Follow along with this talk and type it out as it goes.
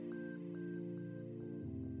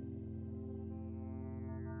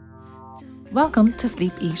Welcome to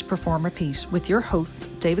Sleep, Eat, Perform, Repeat with your hosts,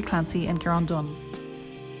 David Clancy and Kieran Dunn.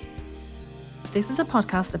 This is a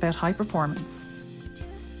podcast about high performance.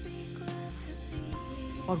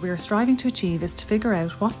 What we are striving to achieve is to figure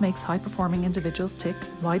out what makes high-performing individuals tick,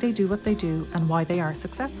 why they do what they do, and why they are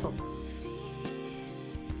successful.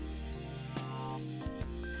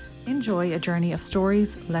 Enjoy a journey of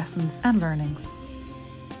stories, lessons, and learnings.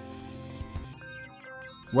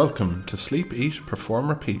 Welcome to Sleep, Eat, Perform,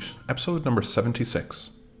 Repeat, episode number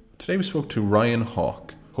 76. Today we spoke to Ryan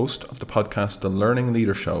Hawke, host of the podcast The Learning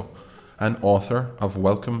Leader Show and author of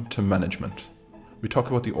Welcome to Management. We talk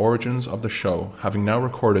about the origins of the show, having now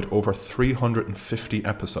recorded over 350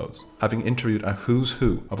 episodes, having interviewed a who's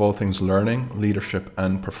who of all things learning, leadership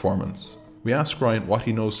and performance. We ask Ryan what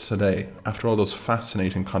he knows today after all those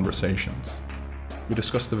fascinating conversations. We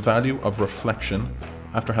discuss the value of reflection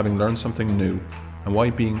after having learned something new and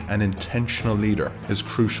why being an intentional leader is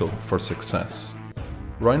crucial for success.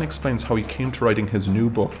 Ryan explains how he came to writing his new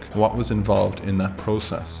book and what was involved in that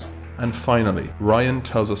process. And finally, Ryan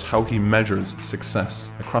tells us how he measures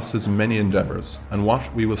success across his many endeavours and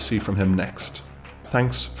what we will see from him next.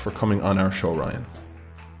 Thanks for coming on our show, Ryan.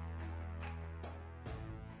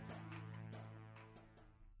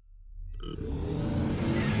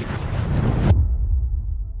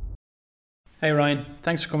 Hey Ryan,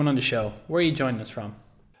 thanks for coming on the show. Where are you joining us from?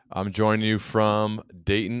 I'm joining you from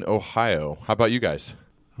Dayton, Ohio. How about you guys?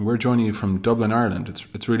 We're joining you from Dublin, Ireland.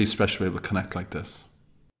 It's really special to be able to connect like this.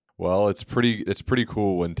 Well, it's pretty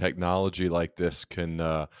cool when technology like this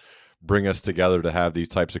can bring us together to have these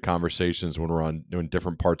types of conversations when we're in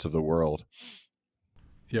different parts of the world.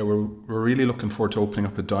 Yeah, we're really looking forward to opening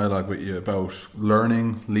up a dialogue with you about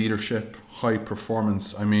learning, leadership, high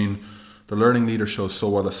performance. I mean, the Learning Leader Show is so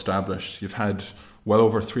well established. You've had well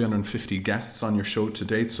over 350 guests on your show to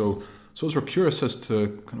date. So we're curious as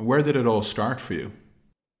to kind of where did it all start for you?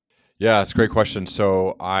 Yeah, it's a great question.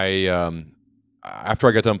 So after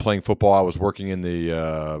I got done playing football, I was working in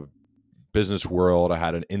the business world. I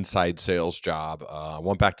had an inside sales job. I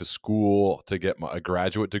went back to school to get a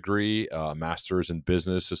graduate degree, master's in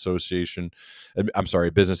business administration.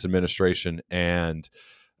 And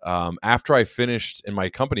after I finished, and my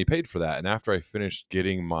company paid for that, and after I finished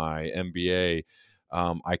getting my MBA,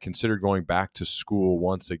 I considered going back to school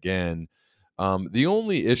once again. The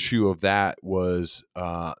only issue of that was,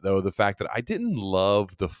 though, the fact that I didn't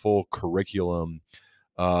love the full curriculum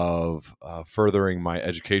of furthering my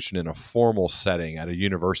education in a formal setting at a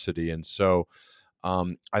university. And so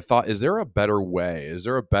I thought, is there a better way? Is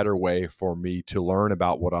there a better way for me to learn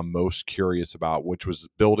about what I'm most curious about, which was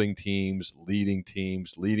building teams, leading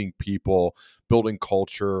people, building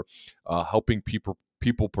culture, helping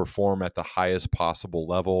people perform at the highest possible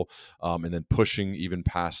level, and then pushing even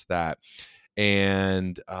past that.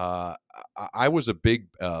 And I was a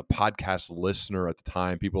big podcast listener at the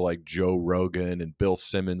time. People like Joe Rogan and Bill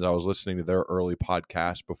Simmons. I was listening to their early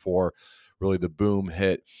podcast before really the boom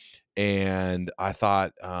hit. And I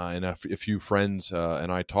thought, and a few friends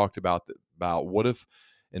and I talked about what if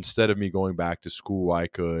instead of me going back to school, I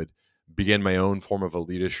could begin my own form of a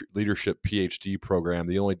leadership PhD program.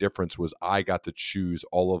 The only difference was I got to choose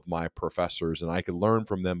all of my professors, and I could learn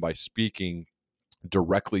from them by speaking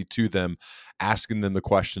directly to them, asking them the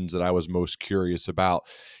questions that I was most curious about.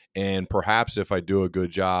 And perhaps if I do a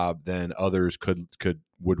good job, then others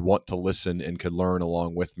would want to listen and could learn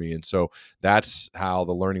along with me. And so that's how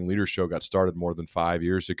the Learning Leader Show got started more than 5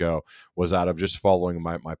 years ago, was out of just following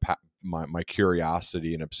my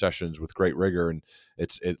curiosity and obsessions with great rigor. And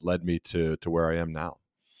it led me to where I am now.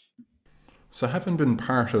 So having been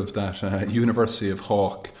part of that University of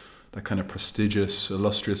Hawke, that kind of prestigious,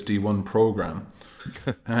 illustrious D1 program,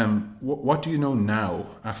 what do you know now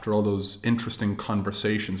after all those interesting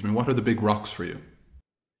conversations? I mean, what are the big rocks for you?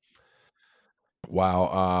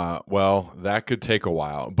 Wow. Well, that could take a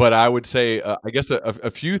while, but I would say, I guess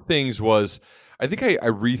a few things was, I think I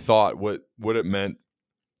rethought what it meant,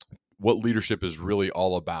 what leadership is really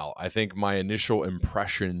all about. I think my initial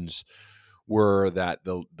impressions were that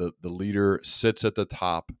the leader sits at the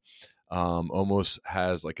top, almost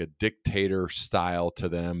has like a dictator style to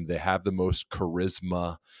them. They have the most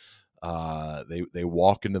charisma. They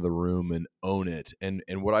walk into the room and own it. And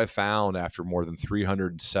what I found after more than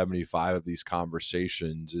 375 of these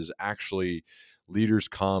conversations is actually leaders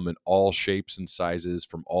come in all shapes and sizes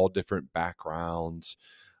from all different backgrounds,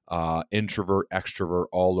 introvert, extrovert,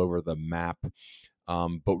 all over the map.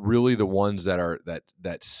 But really the ones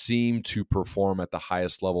that seem to perform at the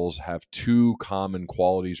highest levels have two common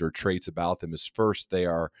qualities or traits about them. Is first, they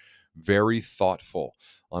are very thoughtful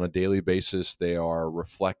on a daily basis. They are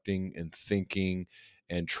reflecting and thinking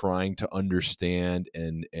and trying to understand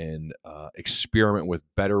and experiment with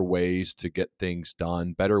better ways to get things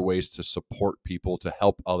done, better ways to support people, to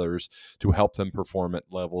help others, to help them perform at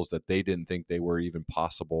levels that they didn't think they were even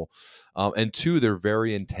possible. And two, they're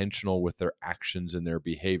very intentional with their actions and their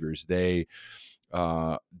behaviors. They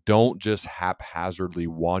don't just haphazardly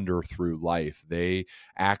wander through life. They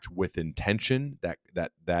act with intention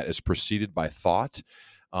that is preceded by thought.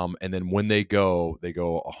 And then when they go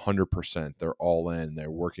 100%. They're all in.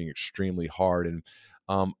 They're working extremely hard. And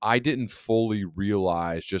I didn't fully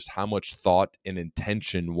realize just how much thought and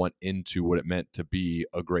intention went into what it meant to be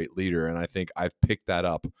a great leader. And I think I've picked that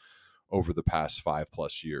up over the past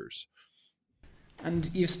 5+ years. And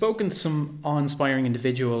you've spoken to some awe-inspiring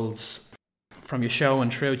individuals from your show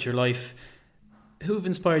and throughout your life. Who've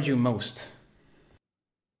inspired you most?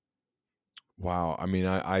 Wow. I mean,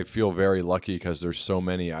 I feel very lucky because there's so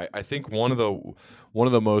many. I think one of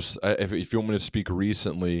the most, if you want me to speak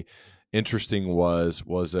recently, interesting was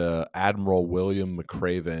Admiral William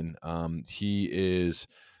McRaven. He is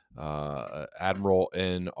admiral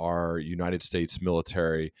in our United States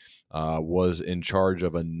military, was in charge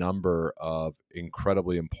of a number of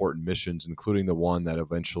incredibly important missions, including the one that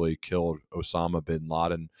eventually killed Osama bin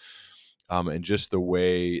Laden. And just the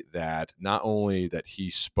way that not only that he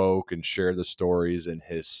spoke and shared the stories and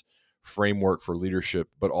his framework for leadership,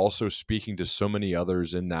 but also speaking to so many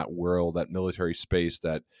others in that world, that military space,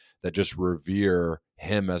 that just revere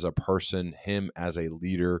him as a person, him as a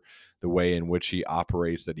leader, the way in which he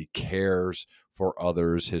operates, that he cares for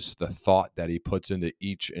others, the thought that he puts into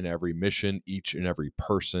each and every mission, each and every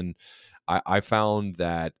person. I found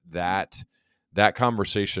that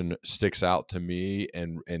conversation sticks out to me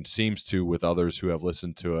and seems to with others who have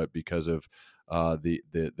listened to it because of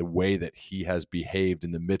the way that he has behaved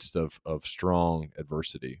in the midst of strong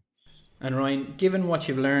adversity. And Ryan, given what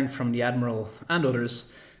you've learned from the Admiral and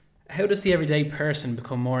others, how does the everyday person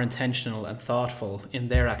become more intentional and thoughtful in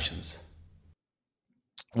their actions?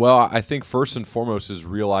 Well, I think first and foremost is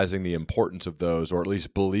realizing the importance of those, or at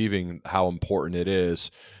least believing how important it is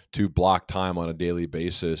to block time on a daily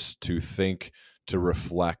basis, to think, to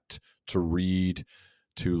reflect, to read,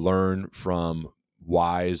 to learn from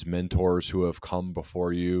wise mentors who have come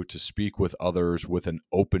before you, to speak with others with an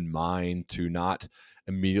open mind, to not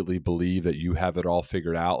immediately believe that you have it all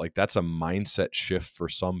figured out. Like, that's a mindset shift for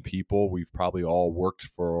some people. We've probably all worked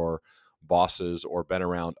for bosses or been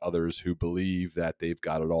around others who believe that they've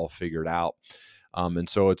got it all figured out. And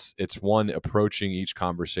so it's one, approaching each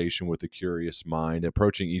conversation with a curious mind,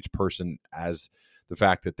 approaching each person as the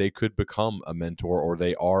fact that they could become a mentor or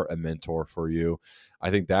they are a mentor for you. I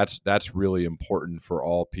think that's really important for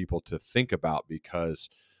all people to think about, because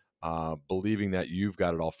believing that you've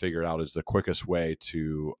got it all figured out is the quickest way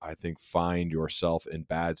to, I think, find yourself in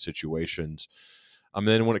bad situations.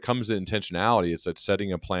 Then when it comes to intentionality, it's that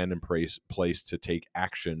setting a plan in place to take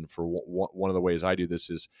action. For one of the ways I do this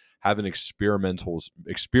is have an experimenter's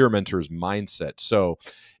mindset. So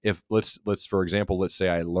if let's for example, let's say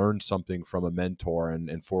I learned something from a mentor,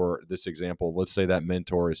 and for this example, let's say that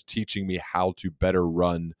mentor is teaching me how to better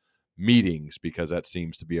run meetings, because that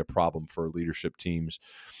seems to be a problem for leadership teams.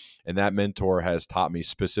 And that mentor has taught me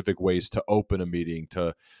specific ways to open a meeting,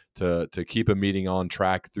 to keep a meeting on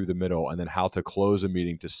track through the middle, and then how to close a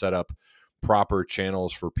meeting, to set up proper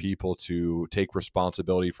channels for people to take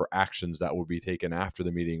responsibility for actions that will be taken after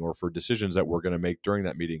the meeting, or for decisions that we're going to make during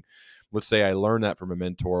that meeting. Let's say I learned that from a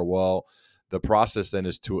mentor. Well, the process then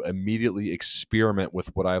is to immediately experiment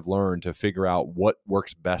with what I've learned to figure out what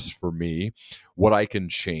works best for me, what I can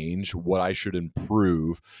change, what I should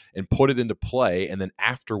improve, and put it into play. And then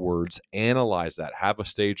afterwards, analyze that, have a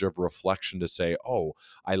stage of reflection to say, oh,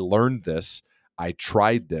 I learned this, I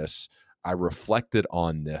tried this, I reflected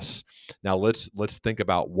on this. Now let's think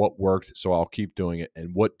about what worked, so I'll keep doing it,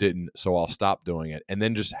 and what didn't, so I'll stop doing it. And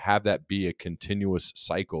then just have that be a continuous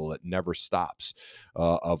cycle that never stops,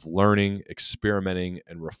 of learning, experimenting,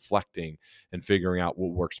 and reflecting, and figuring out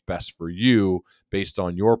what works best for you based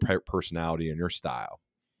on your personality and your style.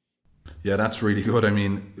 Yeah, that's really good. I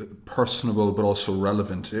mean, personable, but also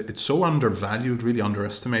relevant. It's so undervalued, really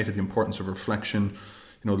underestimated, the importance of reflection.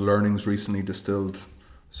 The learnings recently distilled.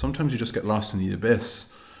 Sometimes you just get lost in the abyss.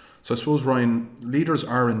 So I suppose, Ryan, leaders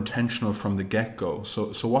are intentional from the get-go.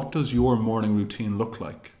 So what does your morning routine look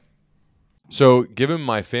like? So, given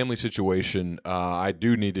my family situation, I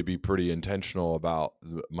do need to be pretty intentional about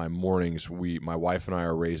my mornings. My wife and I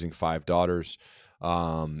are raising 5 daughters,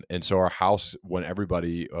 and so our house, when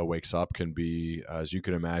everybody wakes up, can be, as you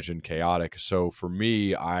can imagine, chaotic. So, for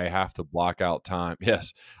me, I have to block out time.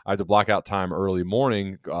 Yes, I have to block out time early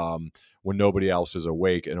morning when nobody else is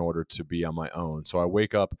awake in order to be on my own. So, I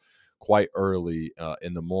wake up quite early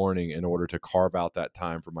in the morning in order to carve out that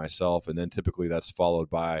time for myself, and then typically that's followed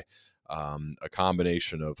by a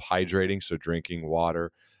combination of hydrating, so drinking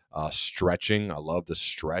water, stretching. I love to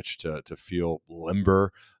stretch to feel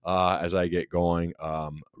limber as I get going.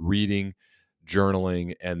 Reading,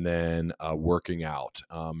 journaling, and then working out.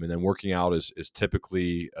 And then working out is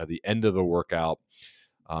typically the end of the workout.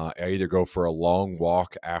 I either go for a long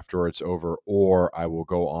walk after it's over, or I will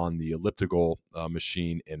go on the elliptical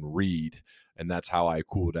machine and read. And that's how I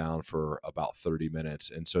cool down for about 30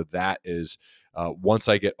 minutes. And so that is, once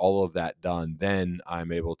I get all of that done, then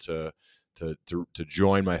I'm able to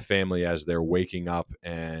join my family as they're waking up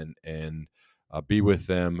and be with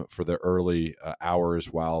them for the early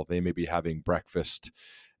hours while they may be having breakfast.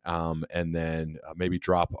 And then maybe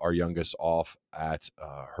drop our youngest off at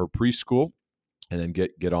her preschool, and then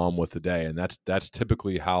get on with the day. And that's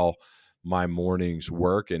typically how my mornings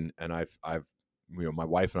work. And I've my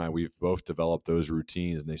wife and I, we've both developed those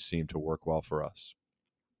routines, and they seem to work well for us.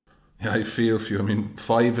 Yeah, I feel for you. I mean,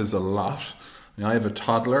 5 is a lot. I have a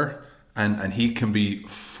toddler, and he can be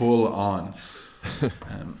full on.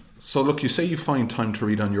 So look, you say you find time to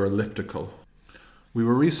read on your elliptical. We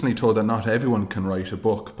were recently told that not everyone can write a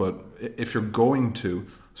book, but if you're going to,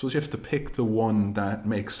 I suppose you have to pick the one that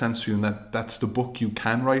makes sense for you, and that's the book you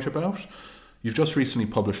can write about. You've just recently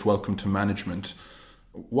published Welcome to Management.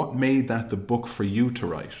 What made that the book for you to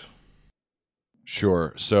write?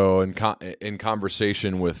 Sure. So in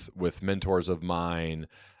conversation with mentors of mine,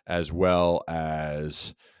 as well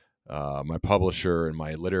as my publisher and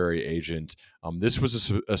my literary agent, this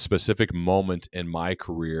was a specific moment in my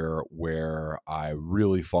career where I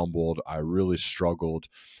really fumbled, I really struggled,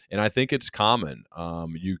 and I think it's common.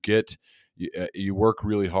 You work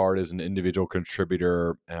really hard as an individual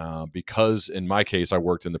contributor because, in my case, I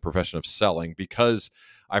worked in the profession of selling. Because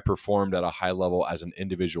I performed at a high level as an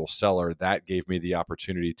individual seller, that gave me the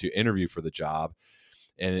opportunity to interview for the job.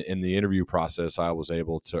 And in the interview process, I was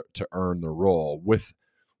able to earn the role. With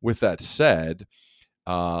that said,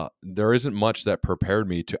 there isn't much that prepared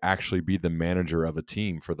me to actually be the manager of a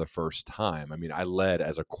team for the first time. I mean, I led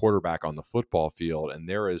as a quarterback on the football field, and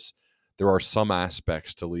there are some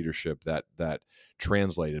aspects to leadership that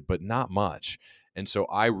translated, but not much. And so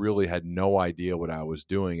I really had no idea what I was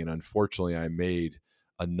doing, and unfortunately, I made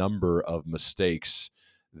a number of mistakes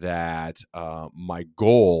that my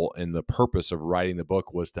goal and the purpose of writing the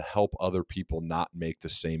book was to help other people not make the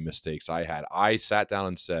same mistakes I had. I sat down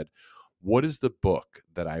and said, what is the book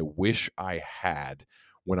that I wish I had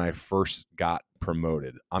when I first got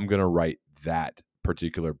promoted? I'm going to write that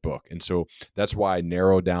particular book. And so that's why I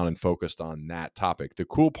narrowed down and focused on that topic. The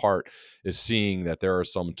cool part is seeing that there are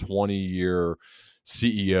some 20-year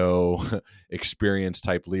CEO experience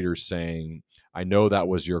type leaders saying, I know that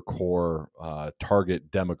was your core target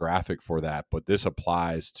demographic for that, but this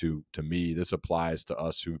applies to me. This applies to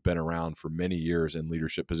us who've been around for many years in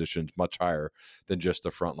leadership positions much higher than just the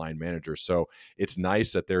frontline manager. So it's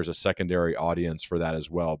nice that there's a secondary audience for that as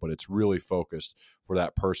well, but it's really focused for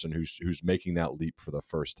that person who's making that leap for the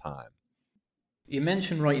first time. You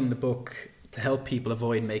mentioned writing the book to help people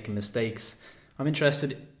avoid making mistakes. I'm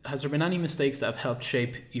interested, has there been any mistakes that have helped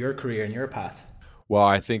shape your career and your path? Well,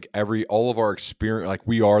 I think all of our experience, like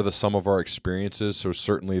we are the sum of our experiences. So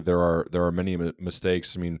certainly there are many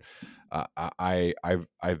mistakes. I mean, I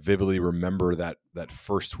vividly remember that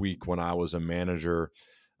first week when I was a manager,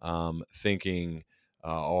 thinking,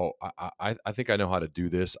 I think I know how to do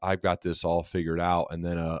this. I've got this all figured out. And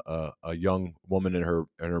then a young woman in her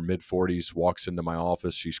mid 40s walks into my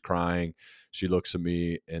office. She's crying. She looks at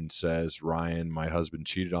me and says, "Ryan, my husband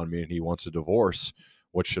cheated on me and he wants a divorce.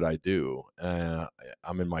 What should I do?"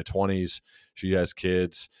 I'm in my 20s. She has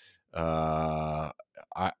kids. I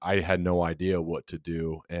had no idea what to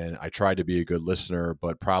do. And I tried to be a good listener,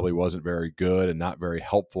 but probably wasn't very good and not very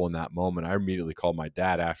helpful in that moment. I immediately called my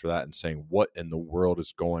dad after that and saying, what in the world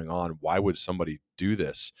is going on? Why would somebody do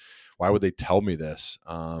this? Why would they tell me this?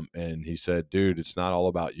 And he said, dude, it's not all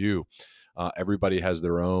about you. Everybody has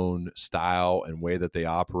their own style and way that they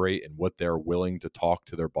operate and what they're willing to talk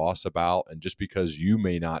to their boss about. And just because you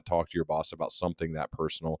may not talk to your boss about something that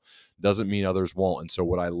personal doesn't mean others won't. And so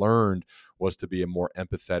what I learned was to be a more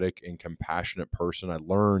empathetic and compassionate person. I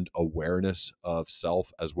learned awareness of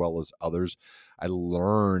self as well as others. I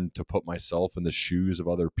learned to put myself in the shoes of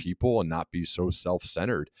other people and not be so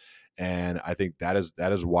self-centered. And I think that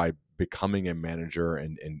is why becoming a manager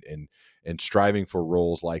and striving for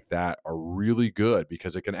roles like that are really good,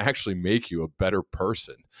 because it can actually make you a better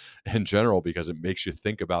person in general, because it makes you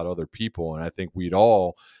think about other people. And I think we'd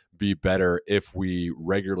all be better if we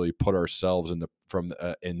regularly put ourselves in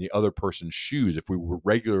the other person's shoes, if we were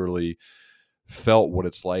regularly felt what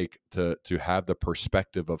it's like to have the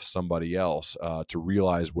perspective of somebody else, to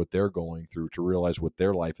realize what they're going through, to realize what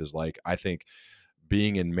their life is like. I think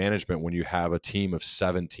being in management, when you have a team of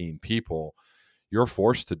 17 people, you're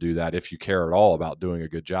forced to do that if you care at all about doing a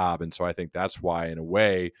good job. And so I think that's why, in a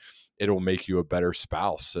way, it'll make you a better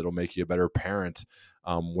spouse. It'll make you a better parent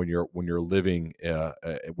when you're living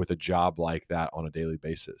with a job like that on a daily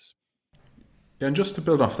basis. Yeah, and just to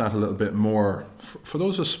build off that a little bit more, for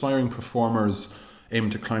those aspiring performers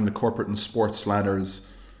aiming to climb the corporate and sports ladders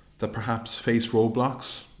that perhaps face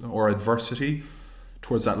roadblocks or adversity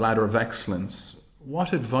towards that ladder of excellence,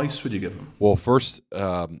 what advice would you give them? Well, first,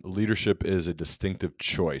 leadership is a distinctive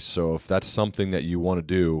choice. So if that's something that you want to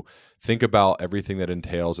do, think about everything that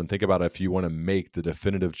entails, and think about if you want to make the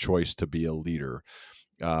definitive choice to be a leader.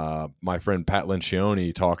 My friend Pat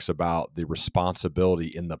Lencioni talks about the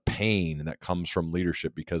responsibility and the pain that comes from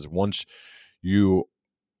leadership, because once you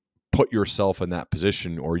put yourself in that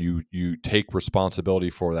position, or you take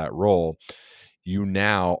responsibility for that role, you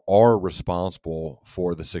now are responsible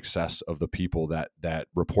for the success of the people that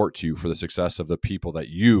report to you, for the success of the people that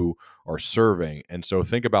you are serving. And so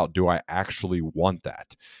think about, do I actually want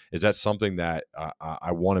that? Is that something that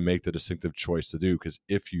I want to make the distinctive choice to do? Because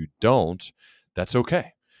if you don't, that's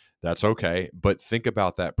okay. That's okay. But think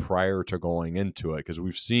about that prior to going into it, because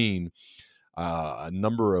we've seen a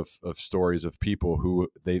number of stories of people who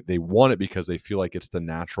they want it because they feel like it's the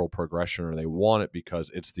natural progression, or they want it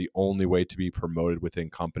because it's the only way to be promoted within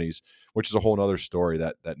companies, which is a whole other story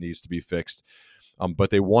that needs to be fixed.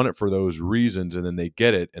 But they want it for those reasons, and then they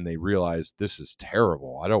get it and they realize, this is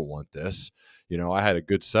terrible. I don't want this. I had a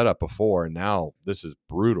good setup before, and now this is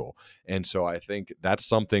brutal. And so I think that's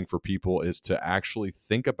something for people, is to actually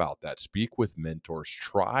think about that. Speak with mentors.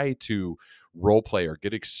 Try to role play or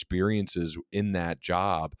get experiences in that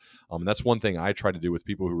job. That's one thing I try to do with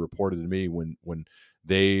people who reported to me when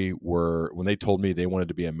they told me they wanted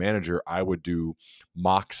to be a manager. I would do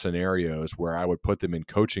mock scenarios where I would put them in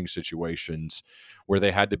coaching situations where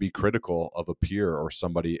they had to be critical of a peer or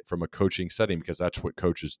somebody from a coaching setting, because that's what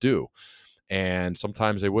coaches do. And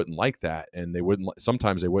sometimes they wouldn't like that, and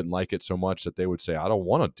sometimes they wouldn't like it so much that they would say, I don't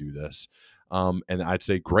want to do this. And I'd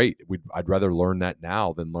say, great. I'd rather learn that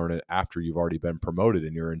now than learn it after you've already been promoted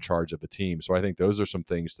and you're in charge of a team. So I think those are some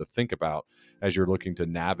things to think about as you're looking to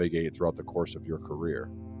navigate throughout the course of your career.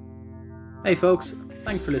 Hey folks,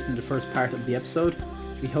 thanks for listening to the first part of the episode.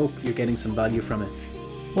 We hope you're getting some value from it.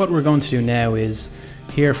 What we're going to do now is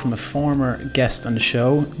hear from a former guest on the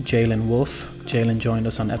show, Jalen Wolf. Jalen joined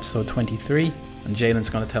us on episode 23, and Jalen's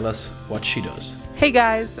going to tell us what she does. Hey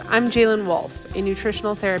guys, I'm Jalen Wolf, a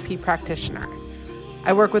nutritional therapy practitioner.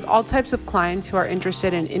 I work with all types of clients who are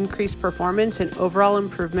interested in increased performance and overall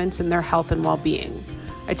improvements in their health and well-being.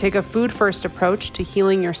 I take a food-first approach to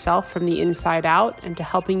healing yourself from the inside out and to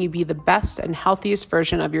helping you be the best and healthiest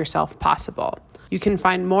version of yourself possible. You can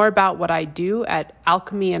find more about what I do at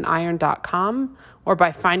alchemyandiron.com or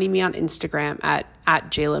by finding me on Instagram at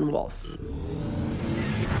Jalen Wolf.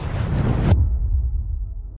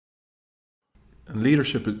 And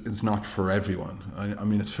leadership is not for everyone. I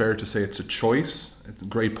mean, it's fair to say it's a choice. It's a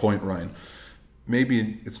great point, Ryan.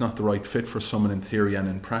 Maybe it's not the right fit for someone in theory and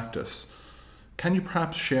in practice. Can you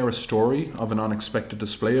perhaps share a story of an unexpected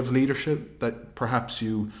display of leadership that perhaps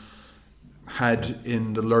you had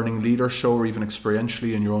in the Learning Leader show, or even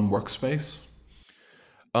experientially in your own workspace?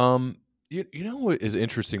 You know what is an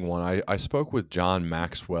interesting one? I spoke with John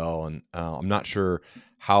Maxwell, and I'm not sure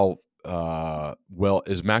how well,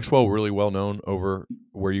 is Maxwell really well known over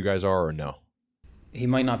where you guys are, or no? He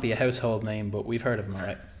might not be a household name, but we've heard of him, all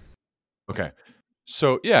right? Okay.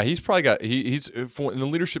 So yeah, he's probably got he's in the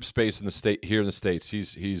leadership space in the state here in the States.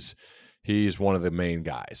 He's one of the main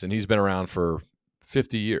guys, and he's been around for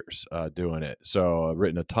 50 years doing it. So I've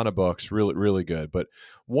written a ton of books, really, really good. But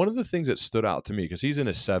one of the things that stood out to me, because he's in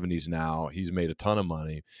his 70s now, he's made a ton of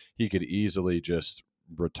money. He could easily just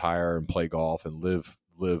retire and play golf and live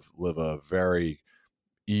a very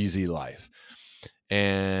easy life.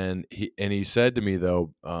 And he said to me,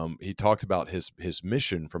 though, he talked about his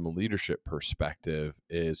mission from a leadership perspective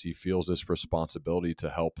is he feels this responsibility to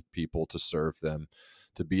help people, to serve them,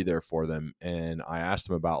 to be there for them. And I asked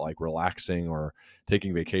him about like relaxing or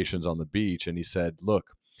taking vacations on the beach. And he said,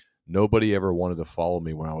 look, nobody ever wanted to follow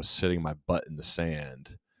me when I was sitting my butt in the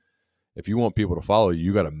sand. If you want people to follow you,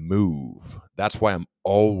 you got to move. That's why I'm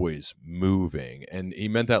always moving. And he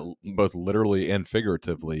meant that both literally and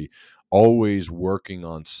figuratively, always working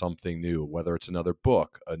on something new, whether it's another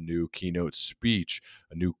book, a new keynote speech,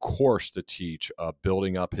 a new course to teach,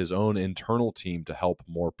 building up his own internal team to help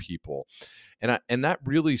more people. And that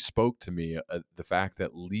really spoke to me, the fact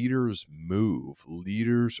that leaders move.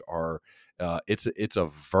 Leaders are, it's a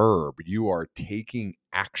verb. You are taking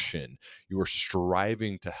action. You are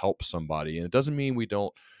striving to help somebody. And it doesn't mean we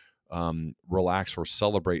don't relax or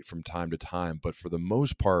celebrate from time to time, but for the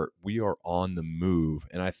most part, we are on the move.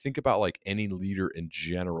 And I think about like any leader in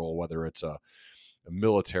general, whether it's a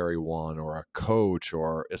military one or a coach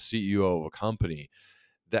or a CEO of a company,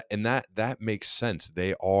 that makes sense.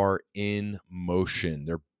 They are in motion.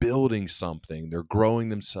 They're building something. They're growing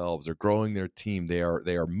themselves. They're growing their team. They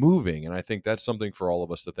are moving. And I think that's something for all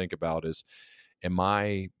of us to think about is, am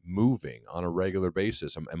I moving on a regular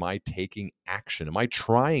basis? Am I taking action? Am I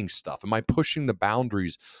trying stuff? Am I pushing the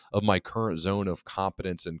boundaries of my current zone of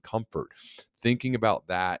competence and comfort? Thinking about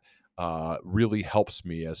that really helps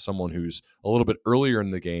me as someone who's a little bit earlier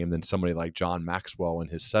in the game than somebody like John Maxwell in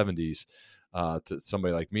his 70s, to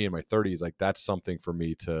somebody like me in my 30s. Like that's something for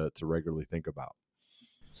me to regularly think about.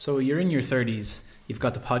 So you're in your 30s, you've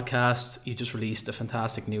got the podcast, you just released a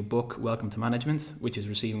fantastic new book, Welcome to Management, which is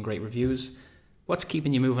receiving great reviews. What's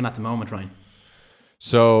keeping you moving at the moment, Ryan?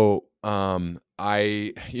 So, one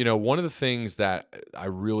of the things that I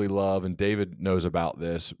really love, and David knows about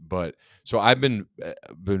this, but so I've been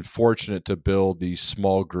fortunate to build these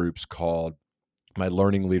small groups called my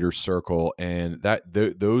Learning Leaders Circle, and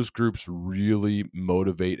those groups really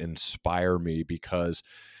motivate and inspire me because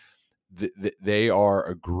they are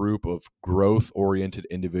a group of growth-oriented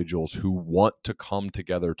individuals who want to come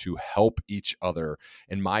together to help each other.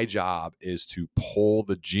 And my job is to pull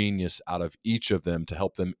the genius out of each of them to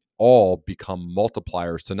help them all become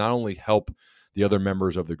multipliers, to not only help the other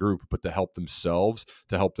members of the group, but to help themselves,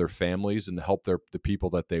 to help their families, and to help the people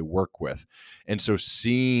that they work with. And so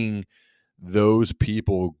seeing those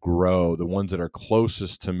people grow, the ones that are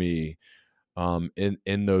closest to me,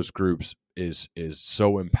 in those groups is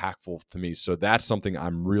so impactful to me. So that's something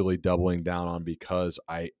I'm really doubling down on because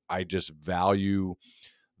I just value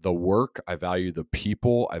the work. I value the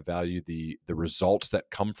people. I value the results that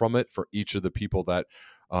come from it for each of the people that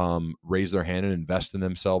raise their hand and invest in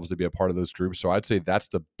themselves to be a part of those groups. So I'd say that's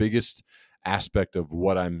the biggest aspect of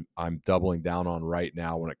what I'm doubling down on right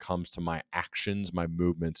now when it comes to my actions, my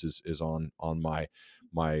movements is on my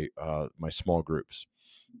small groups.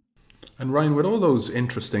 And Ryan, with all those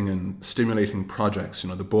interesting and stimulating projects,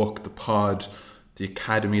 the book, the pod, the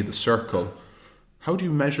academy, the circle, how do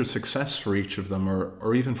you measure success for each of them,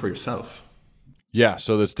 or even for yourself? Yeah,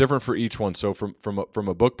 so that's different for each one. So from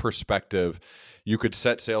a book perspective, you could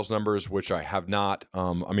set sales numbers, which I have not.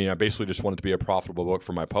 I basically just want it to be a profitable book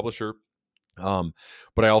for my publisher.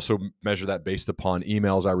 But I also measure that based upon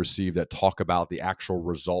emails I receive that talk about the actual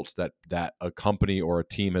results that a company or a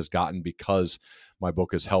team has gotten because my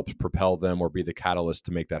book has helped propel them or be the catalyst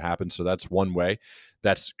to make that happen. So that's one way.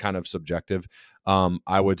 That's kind of subjective.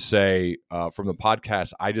 I would say from the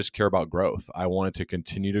podcast, I just care about growth. I want it to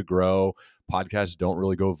continue to grow. Podcasts don't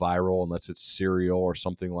really go viral unless it's serial or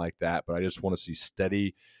something like that. But I just want to see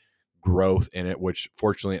steady growth in it, which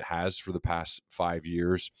fortunately it has for the past 5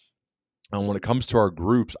 years. And when it comes to our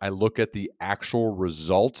groups, I look at the actual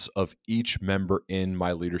results of each member in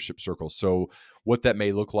my leadership circle. So what that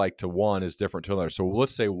may look like to one is different to another. So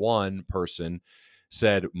let's say one person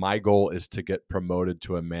said, my goal is to get promoted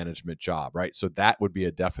to a management job, right? So that would be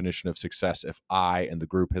a definition of success if I and the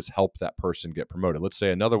group has helped that person get promoted. Let's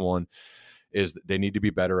say another one is they need to be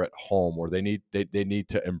better at home, or they need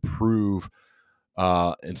to improve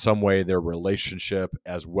in some way their relationship,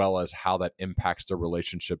 as well as how that impacts their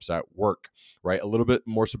relationships at work, right? A little bit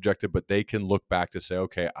more subjective, but they can look back to say,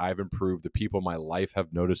 okay, I've improved. The people in my life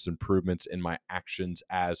have noticed improvements in my actions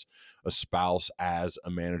as a spouse, as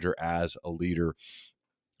a manager, as a leader.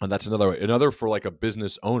 And that's another way. Another for like a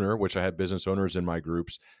business owner, which I have business owners in my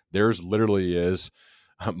groups, theirs literally is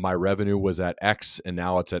my revenue was at X and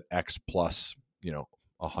now it's at X plus,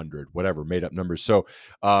 100, whatever, made up numbers. So,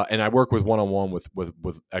 and I work with one-on-one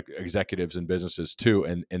with executives and businesses too.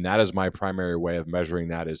 And that is my primary way of measuring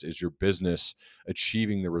that is your business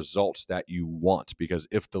achieving the results that you want. Because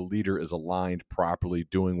if the leader is aligned properly,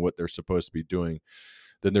 doing what they're supposed to be doing,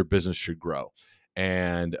 then their business should grow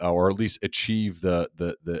and or at least achieve the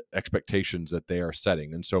expectations that they are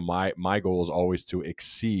setting. And so my goal is always to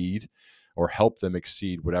exceed or help them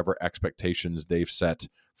exceed whatever expectations they've set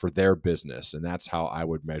for their business. And that's how I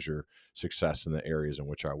would measure success in the areas in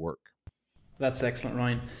which I work. That's excellent,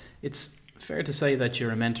 Ryan. It's fair to say that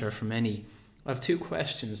you're a mentor for many. I have two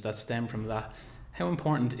questions that stem from that. How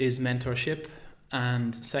important is mentorship?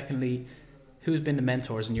 And secondly, who's been the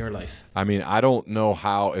mentors in your life? I mean, I don't know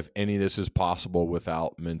how, if any of this is possible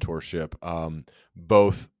without mentorship,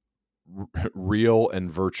 both real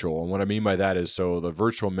and virtual. And what I mean by that is, so the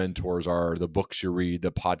virtual mentors are the books you read,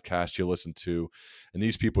 the podcasts you listen to, and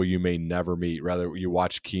these people you may never meet. Rather, you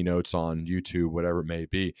watch keynotes on YouTube, whatever it may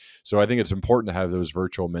be. So I think it's important to have those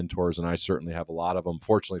virtual mentors, and I certainly have a lot of them.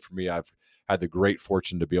 Fortunately for me, I've had the great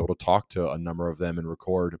fortune to be able to talk to a number of them and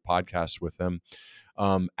record podcasts with them.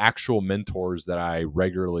 Actual mentors that I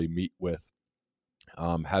regularly meet with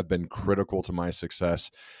have been critical to my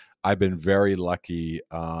success. I've been very lucky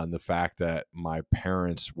in the fact that my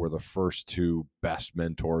parents were the first two best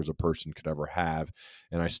mentors a person could ever have.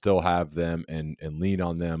 And I still have them and lean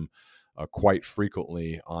on them quite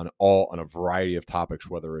frequently on a variety of topics,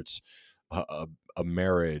 whether it's a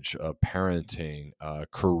marriage, parenting,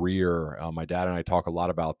 career. My dad and I talk a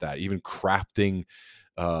lot about that, even crafting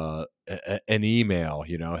an email.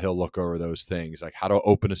 He'll look over those things, like how to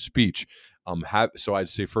open a speech. So I'd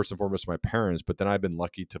say first and foremost my parents, but then I've been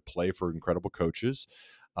lucky to play for incredible coaches.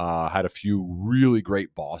 Had a few really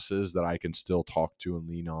great bosses that I can still talk to and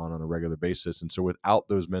lean on a regular basis. And so without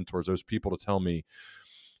those mentors, those people to tell me,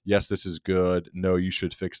 yes, this is good. No, you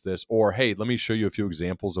should fix this. Or, hey, let me show you a few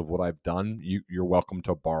examples of what I've done. You're welcome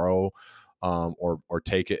to borrow or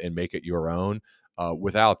take it and make it your own.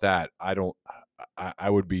 Without that, I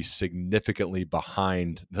would be significantly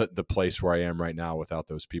behind the place where I am right now without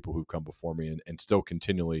those people who've come before me and still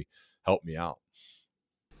continually help me out.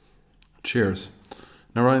 Cheers.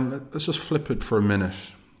 Now, Ryan, let's just flip it for a minute.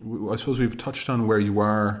 I suppose we've touched on where you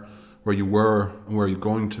are, where you were, and where you're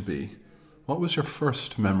going to be. What was your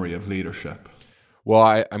first memory of leadership?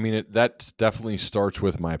 Well, I mean, that definitely starts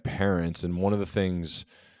with my parents. And one of the things,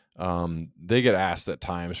 they get asked at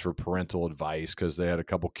times for parental advice because they had a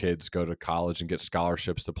couple kids go to college and get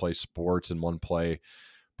scholarships to play sports, and one play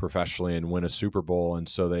professionally and win a Super Bowl. And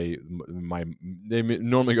so they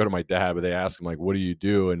normally go to my dad, but they ask him, like, what do you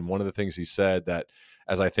do? And one of the things he said that,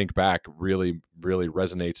 as I think back, really, really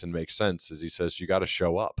resonates and makes sense is he says, you got to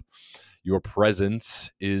show up. Your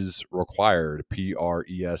presence is required.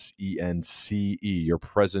 Presence. Your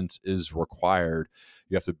presence is required.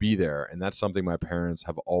 You have to be there. And that's something my parents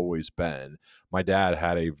have always been. My dad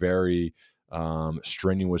had a very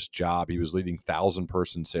strenuous job. He was leading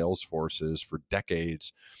 1,000-person sales forces for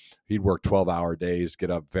decades. He'd work 12-hour days,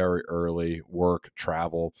 get up very early, work,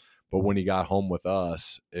 travel. But when he got home with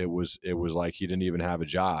us, it was like he didn't even have a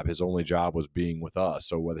job. His only job was being with us.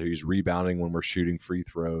 So whether he's rebounding when we're shooting free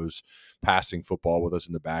throws, passing football with us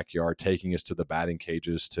in the backyard, taking us to the batting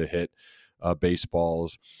cages to hit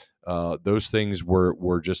baseballs, those things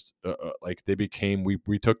were just like they became.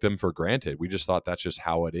 We took them for granted. We just thought that's just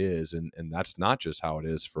how it is, and that's not just how it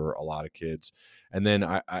is for a lot of kids. And then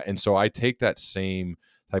so I take that same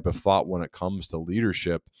type of thought when it comes to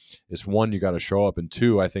leadership. Is one, you got to show up, and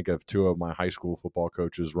two, I think of two of my high school football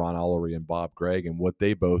coaches, Ron Ellery and Bob Gregg, and what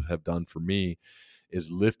they both have done for me is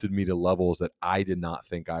lifted me to levels that I did not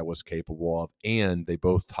think I was capable of, and they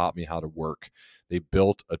both taught me how to work. They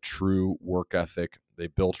built a true work ethic. They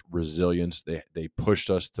built resilience. They pushed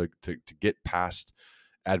us to get past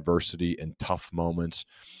adversity and tough moments,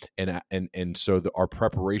 and so our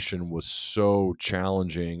preparation was so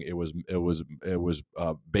challenging. It was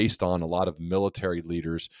based on a lot of military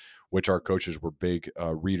leaders, which our coaches were big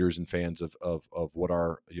readers and fans of what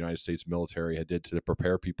our United States military had did to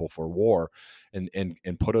prepare people for war, and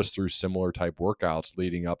put us through similar type workouts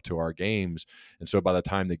leading up to our games. And so by the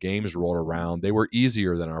time the games rolled around, they were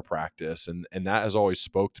easier than our practice, and that has always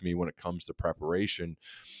spoke to me when it comes to preparation.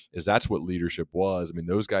 Is that's what leadership was. I mean,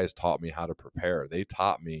 those guys taught me how to prepare. They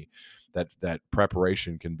taught me that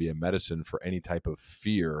preparation can be a medicine for any type of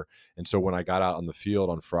fear. And so when I got out on the field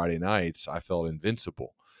on Friday nights, I felt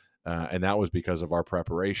invincible. And that was because of our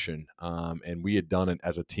preparation. And we had done it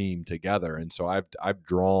as a team together. And so I've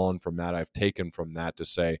drawn from that. I've taken from that to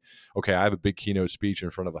say, okay, I have a big keynote speech in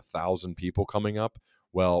front of 1,000 people coming up.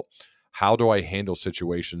 Well, How do I handle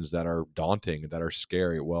situations that are daunting, that are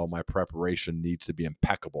scary? Well, my preparation needs to be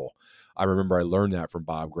impeccable. I remember I learned that from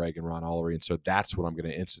Bob Gregg and Ron Olery. And so that's what I'm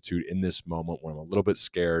going to institute in this moment when I'm a little bit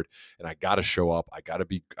scared and I got to show up. I got to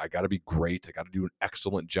be great. I got to do an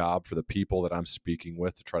excellent job for the people that I'm speaking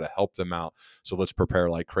with to try to help them out. So let's prepare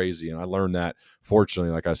like crazy. And I learned that,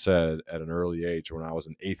 fortunately, like I said, at an early age when I was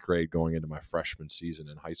in 8th grade going into my freshman season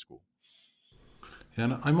in high school. Yeah,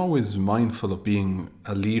 and I'm always mindful of being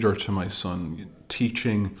a leader to my son,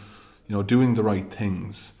 teaching, doing the right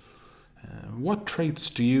things. What traits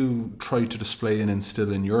do you try to display and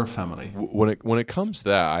instill in your family? When it comes to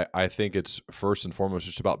that, I think it's first and foremost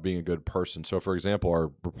just about being a good person. So, for example, our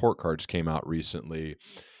report cards came out recently,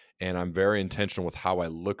 and I'm very intentional with how I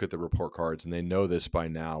look at the report cards, and they know this by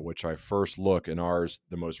now, which I first look in ours,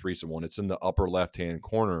 the most recent one. It's in the upper left-hand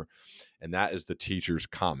corner, and that is the teacher's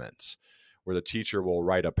comments, where the teacher will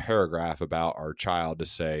write a paragraph about our child to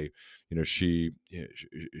say, she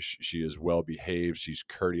is well behaved, she's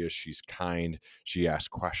courteous, she's kind, she asks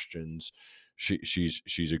questions,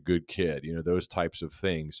 she's a good kid, those types of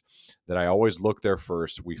things that I always look there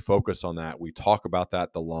first. We focus on that. We talk about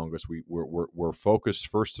that the longest. We're focused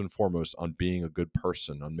first and foremost on being a good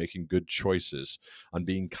person, on making good choices, on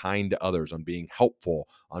being kind to others, on being helpful,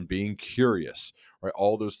 on being curious, right?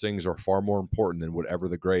 All those things are far more important than whatever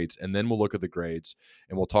the grades. And then we'll look at the grades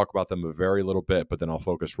and we'll talk about them a very little bit, but then I'll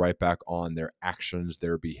focus right back on their actions,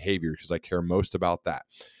 their behavior, because I care most about that.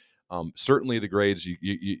 Certainly the grades,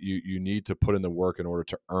 you need to put in the work in order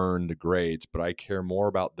to earn the grades, but I care more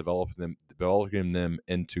about developing them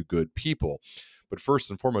into good people. But first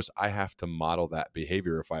and foremost, I have to model that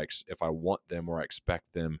behavior if I want them or I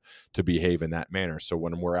expect them to behave in that manner. So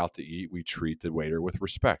when we're out to eat, we treat the waiter with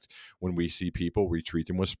respect. When we see people, we treat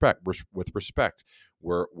them with respect.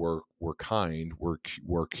 We're kind.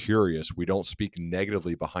 We're curious. We don't speak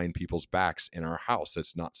negatively behind people's backs in our house.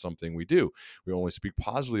 That's not something we do. We only speak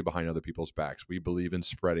positively behind other people's backs. We believe in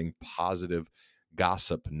spreading positive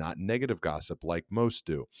gossip, not negative gossip like most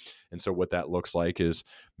do. And so what that looks like is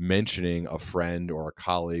mentioning a friend or a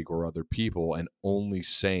colleague or other people and only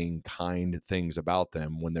saying kind things about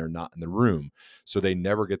them when they're not in the room. So they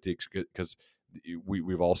never get because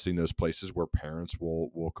we've all seen those places where parents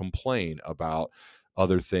will complain about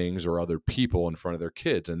other things or other people in front of their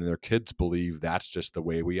kids, and their kids believe that's just the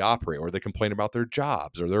way we operate, or they complain about their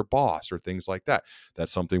jobs or their boss or things like that.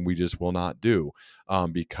 That's something we just will not do,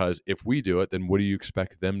 because if we do it, then what do you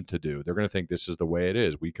expect them to do? They're going to think this is the way it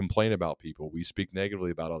is. We complain about people. We speak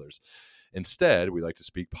negatively about others. Instead, we like to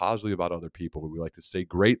speak positively about other people. We like to say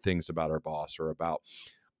great things about our boss or about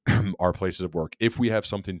our places of work. If we have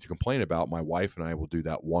something to complain about, my wife and I will do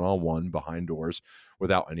that one-on-one behind doors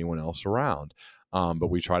without anyone else around. But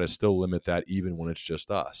we try to still limit that even when it's just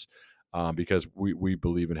us, because we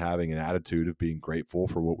believe in having an attitude of being grateful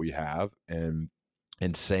for what we have and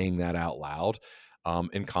saying that out loud,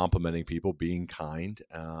 and complimenting people, being kind.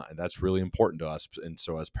 And that's really important to us. And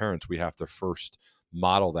so as parents, we have to first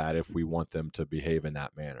model that if we want them to behave in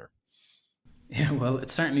that manner. Yeah, well, it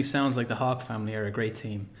certainly sounds like the Hawk family are a great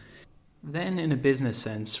team. Then in a business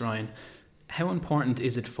sense, Ryan, how important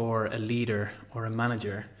is it for a leader or a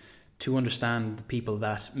manager to understand the people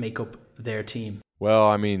that make up their team? Well,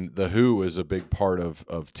 I mean, the who is a big part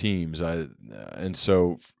of teams. And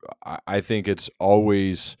so I think it's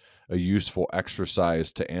always a useful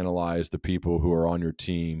exercise to analyze the people who are on your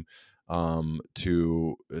team,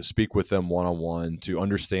 to speak with them one-on-one, to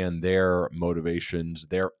understand their motivations,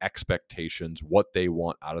 their expectations, what they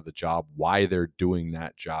want out of the job, why they're doing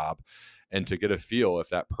that job, and to get a feel if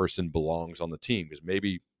that person belongs on the team, because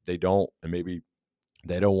maybe they don't, and maybe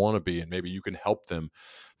they don't want to be, and maybe you can help them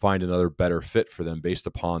find another better fit for them based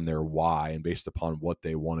upon their why and based upon what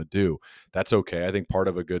they want to do. That's okay. I think part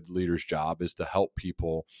of a good leader's job is to help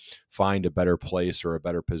people find a better place or a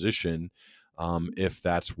better position, if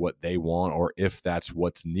that's what they want or if that's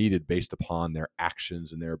what's needed based upon their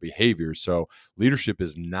actions and their behaviors. So leadership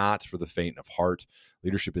is not for the faint of heart.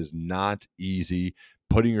 Leadership is not easy.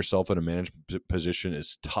 Putting yourself in a management position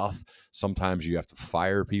is tough. Sometimes you have to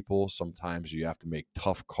fire people. Sometimes you have to make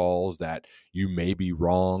tough calls that you may be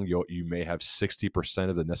wrong. You may have 60%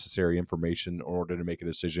 of the necessary information in order to make a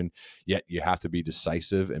decision, yet you have to be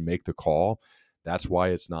decisive and make the call. That's why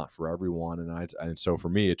it's not for everyone. And so for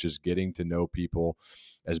me, it's just getting to know people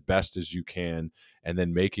as best as you can, and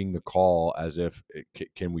then making the call as if,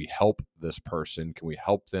 can we help this person? Can we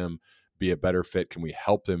help them be a better fit? Can we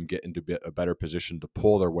help them get into a better position to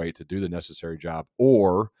pull their weight, to do the necessary job?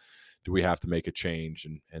 Or do we have to make a change?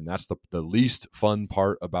 And that's the least fun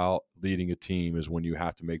part about leading a team, is when you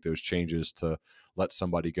have to make those changes to let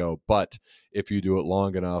somebody go. But if you do it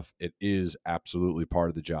long enough, it is absolutely part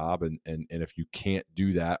of the job. And if you can't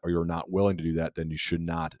do that, or you're not willing to do that, then you should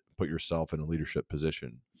not put yourself in a leadership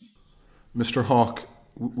position. Mr. Hawke,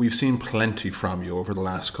 we've seen plenty from you over the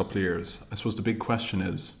last couple of years. I suppose the big question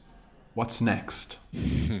is, what's next?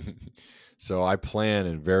 So I plan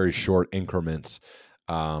in very short increments,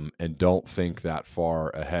 and don't think that far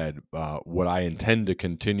ahead. What I intend to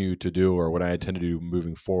continue to do, or what I intend to do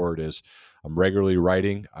moving forward, is I'm regularly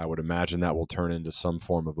writing. I would imagine that will turn into some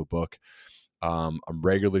form of a book. I'm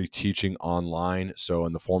regularly teaching online, so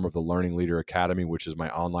in the form of the Learning Leader Academy, which is my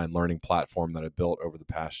online learning platform that I built over the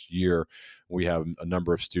past year. We have a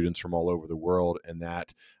number of students from all over the world, and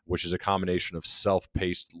that, which is a combination of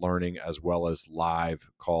self-paced learning as well as live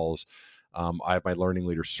calls. I have my Learning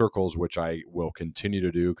Leader Circles, which I will continue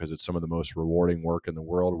to do because it's some of the most rewarding work in the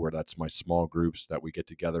world, where that's my small groups that we get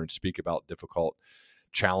together and speak about difficult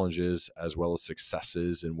challenges as well as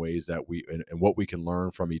successes, in ways that and what we can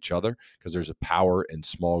learn from each other, because there's a power in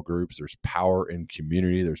small groups, there's power in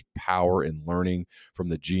community, there's power in learning from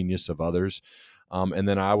the genius of others. And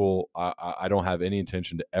then I don't have any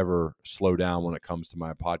intention to ever slow down when it comes to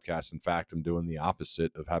my podcast. In fact, I'm doing the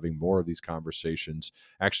opposite of having more of these conversations,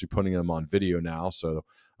 actually putting them on video now. So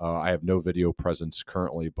I have no video presence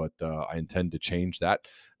currently, but I intend to change that,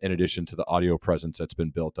 in addition to the audio presence that's been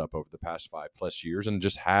built up over the past 5+ years, and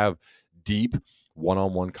just have deep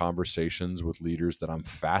one-on-one conversations with leaders that I'm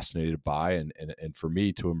fascinated by, and for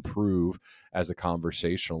me to improve as a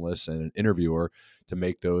conversationalist and an interviewer, to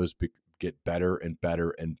make those get better and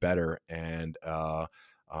better and better. And that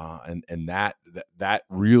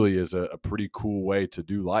really is a pretty cool way to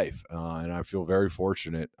do life. And I feel very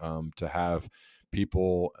fortunate to have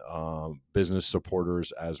people, business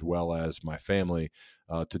supporters, as well as my family,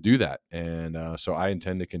 to do that. And so I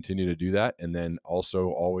intend to continue to do that. And then also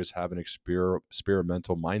always have an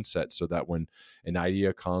experimental mindset, so that when an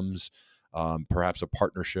idea comes, perhaps a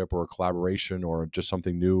partnership or a collaboration or just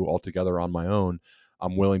something new altogether on my own,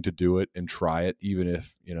 I'm willing to do it and try it, even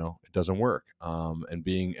if, it doesn't work.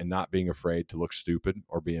 And not being afraid to look stupid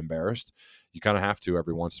or be embarrassed. You kind of have to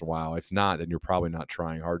every once in a while. If not, then you're probably not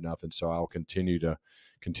trying hard enough. And so I'll continue to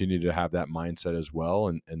have that mindset as well,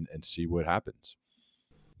 and see what happens.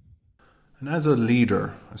 And as a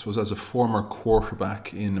leader, I suppose as a former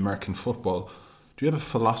quarterback in American football, do you have a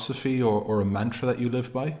philosophy or a mantra that you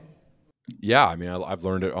live by? Yeah, I mean, I've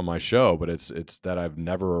learned it on my show, but it's that I've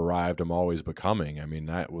never arrived, I'm always becoming. I mean,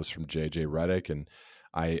 that was from J.J. Redick, and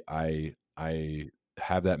I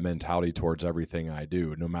have that mentality towards everything I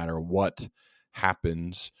do. No matter what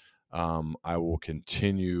happens, I will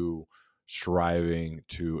continue striving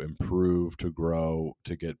to improve, to grow,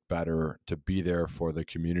 to get better, to be there for the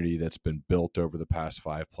community that's been built over the past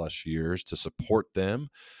 5+ years, to support them.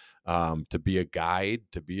 To be a guide,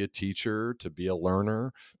 to be a teacher, to be a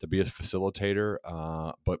learner, to be a facilitator,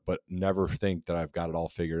 but never think that I've got it all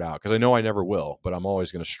figured out, because I know I never will. But I'm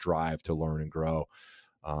always going to strive to learn and grow,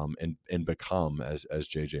 and become, as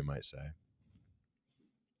JJ might say.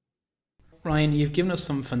 Ryan, you've given us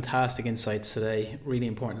some fantastic insights today, really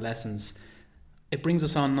important lessons. It brings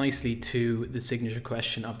us on nicely to the signature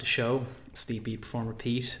question of the show, Sleep, Eat, Perform,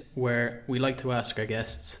 Repeat, where we like to ask our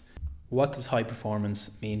guests, what does high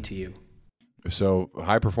performance mean to you? So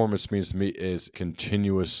high performance means to me is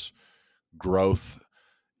continuous growth,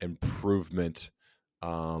 improvement,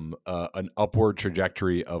 an upward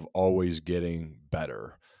trajectory of always getting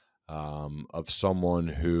better, of someone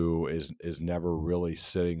who is never really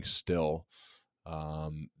sitting still,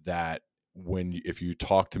 that if you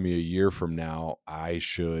talk to me a year from now, I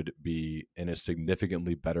should be in a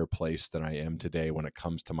significantly better place than I am today when it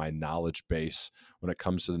comes to my knowledge base, when it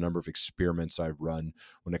comes to the number of experiments I've run,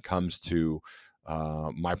 when it comes to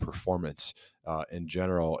my performance in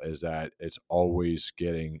general, is that it's always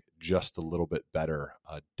getting just a little bit better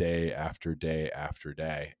day after day after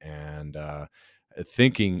day. And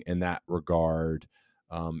thinking in that regard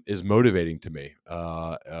is motivating to me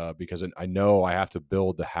because I know I have to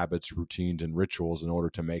build the habits, routines, and rituals in order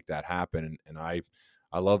to make that happen. And I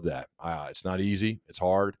love that. It's not easy. It's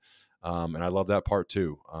hard. And I love that part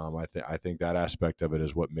too. I think that aspect of it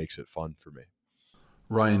is what makes it fun for me.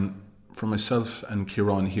 Ryan, for myself and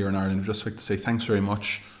Kieran here in Ireland, I'd just like to say thanks very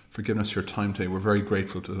much for giving us your time today. We're very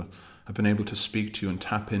grateful to have been able to speak to you and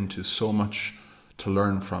tap into so much to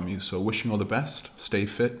learn from you. So wishing you all the best. Stay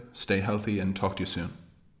fit, stay healthy, and talk to you soon.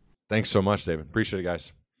 Thanks so much, David. Appreciate it,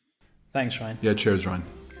 guys. Thanks, Ryan. Yeah, cheers, Ryan.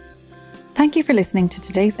 Thank you for listening to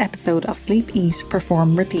today's episode of Sleep, Eat,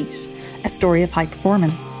 Perform, Repeat, a story of high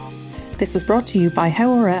performance. This was brought to you by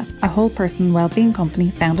Howora, a whole person wellbeing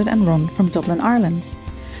company founded and run from Dublin, Ireland.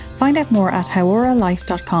 Find out more at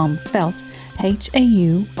howoralife.com, spelt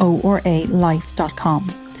HAUORA life.com.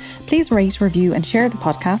 Please rate, review and share the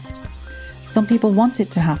podcast. Some people want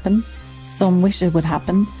it to happen, some wish it would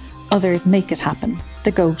happen, others make it happen.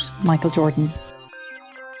 The GOAT, Michael Jordan.